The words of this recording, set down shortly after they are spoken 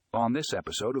On this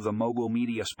episode of the Mogul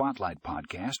Media Spotlight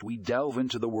podcast, we delve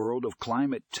into the world of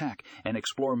climate tech and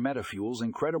explore Metafuels'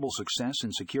 incredible success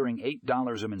in securing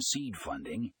 $8 in seed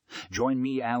funding. Join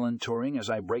me, Alan Turing, as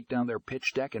I break down their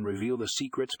pitch deck and reveal the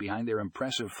secrets behind their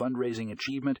impressive fundraising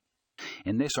achievement.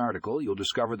 In this article, you'll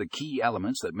discover the key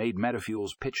elements that made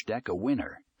Metafuels' pitch deck a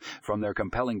winner. From their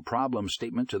compelling problem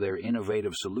statement to their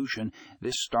innovative solution,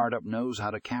 this startup knows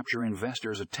how to capture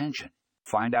investors' attention.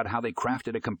 Find out how they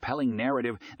crafted a compelling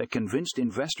narrative that convinced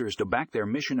investors to back their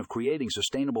mission of creating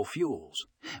sustainable fuels.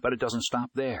 But it doesn't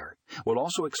stop there. We'll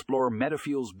also explore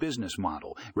Metafuels' business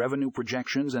model, revenue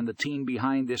projections, and the team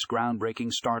behind this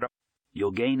groundbreaking startup.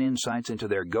 You'll gain insights into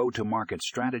their go-to-market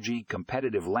strategy,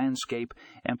 competitive landscape,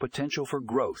 and potential for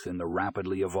growth in the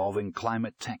rapidly evolving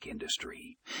climate tech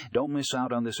industry. Don't miss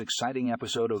out on this exciting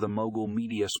episode of the Mogul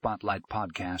Media Spotlight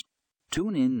podcast.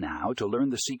 Tune in now to learn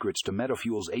the secrets to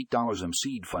Metafuels' $8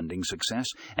 seed funding success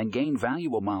and gain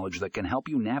valuable knowledge that can help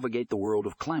you navigate the world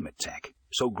of climate tech.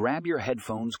 So grab your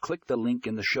headphones, click the link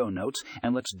in the show notes,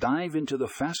 and let's dive into the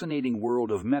fascinating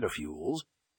world of Metafuels